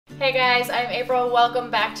Hey guys, I'm April.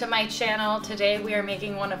 Welcome back to my channel. Today we are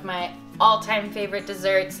making one of my all-time favorite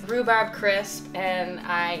desserts, rhubarb crisp, and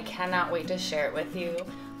I cannot wait to share it with you.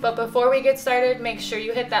 But before we get started, make sure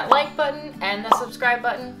you hit that like button and the subscribe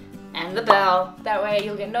button and the bell. That way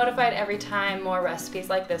you'll get notified every time more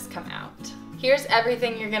recipes like this come out. Here's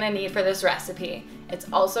everything you're gonna need for this recipe. It's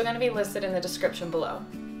also gonna be listed in the description below.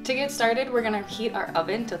 To get started, we're gonna heat our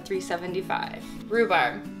oven to 375.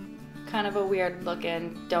 Rhubarb. Kind of a weird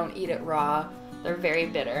looking, don't eat it raw. They're very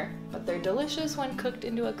bitter, but they're delicious when cooked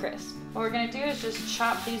into a crisp. What we're gonna do is just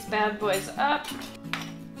chop these bad boys up.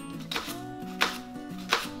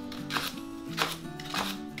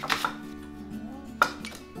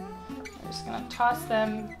 We're just gonna toss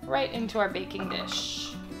them right into our baking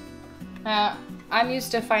dish. Now, I'm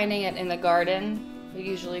used to finding it in the garden. It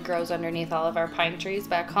usually grows underneath all of our pine trees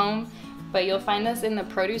back home, but you'll find this in the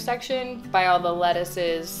produce section by all the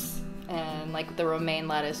lettuces and like the romaine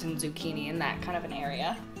lettuce and zucchini in that kind of an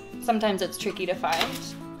area. Sometimes it's tricky to find.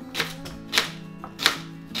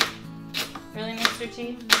 Really, Mr.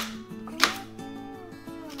 T?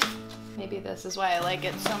 Maybe this is why I like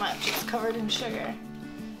it so much. It's covered in sugar.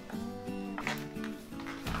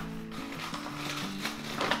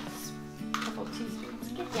 A couple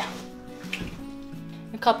teaspoons. Yeah.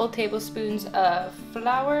 A couple tablespoons of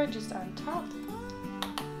flour just on top.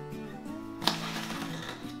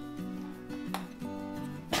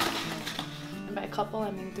 By a couple,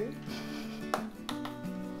 I mean 3.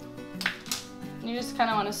 You just kind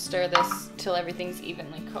of want to stir this till everything's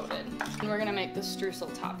evenly coated. And we're gonna make the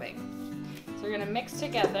streusel topping. So we're gonna mix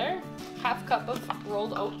together ½ cup of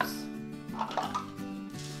rolled oats,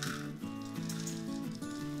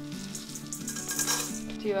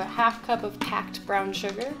 do a ½ cup of packed brown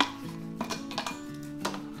sugar,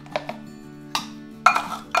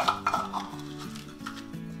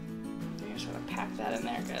 you just want to pack that in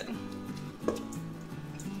there good.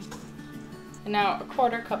 And now a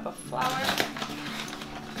 ¼ cup of flour.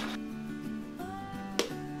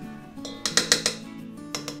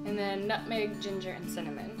 And then nutmeg, ginger, and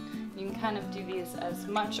cinnamon. You can kind of do these as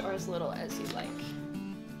much or as little as you like.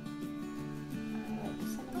 I like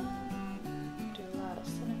cinnamon. Do a lot of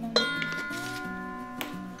cinnamon.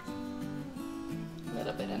 A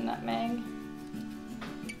little bit of nutmeg.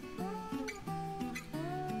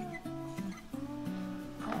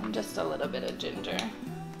 And just a little bit of ginger.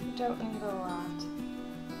 You don't need a lot.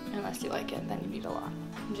 Unless you like it, then you need a lot.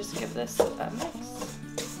 And just give this a mix.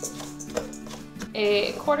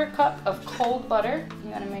 A ¼ cup of cold butter. You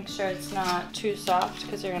want to make sure it's not too soft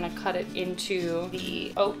because you're going to cut it into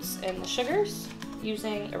the oats and the sugars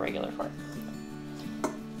using a regular fork.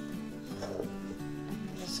 And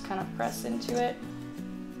just kind of press into it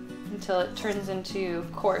until it turns into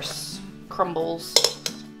coarse crumbles.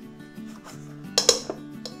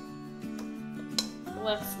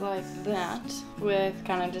 Looks like that, with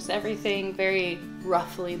kind of just everything very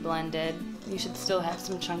roughly blended. You should still have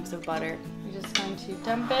some chunks of butter. You're just going to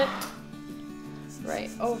dump it right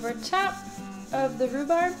over top of the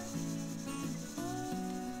rhubarb.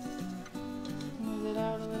 Move it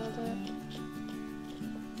out a little bit.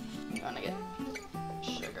 You want to get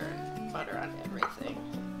sugar and butter on everything.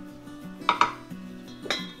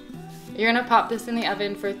 You're gonna pop this in the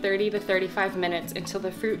oven for 30 to 35 minutes until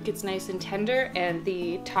the fruit gets nice and tender and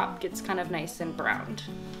the top gets kind of nice and browned.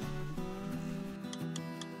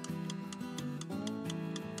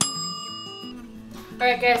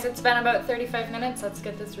 Alright guys, it's been about 35 minutes. Let's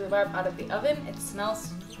get this rhubarb out of the oven. It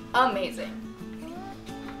smells amazing.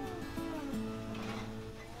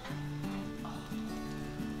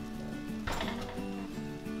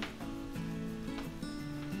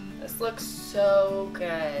 This looks so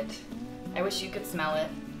good. I wish you could smell it.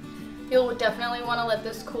 You'll definitely want to let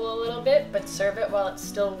this cool a little bit, but serve it while it's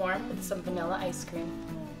still warm with some vanilla ice cream.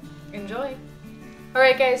 Enjoy!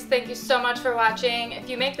 Alright guys, thank you so much for watching. If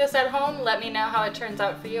you make this at home, let me know how it turns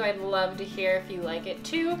out for you. I'd love to hear if you like it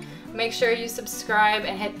too. Make sure you subscribe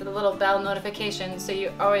and hit the little bell notification so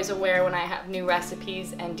you're always aware when I have new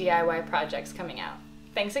recipes and DIY projects coming out.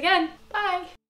 Thanks again! Bye!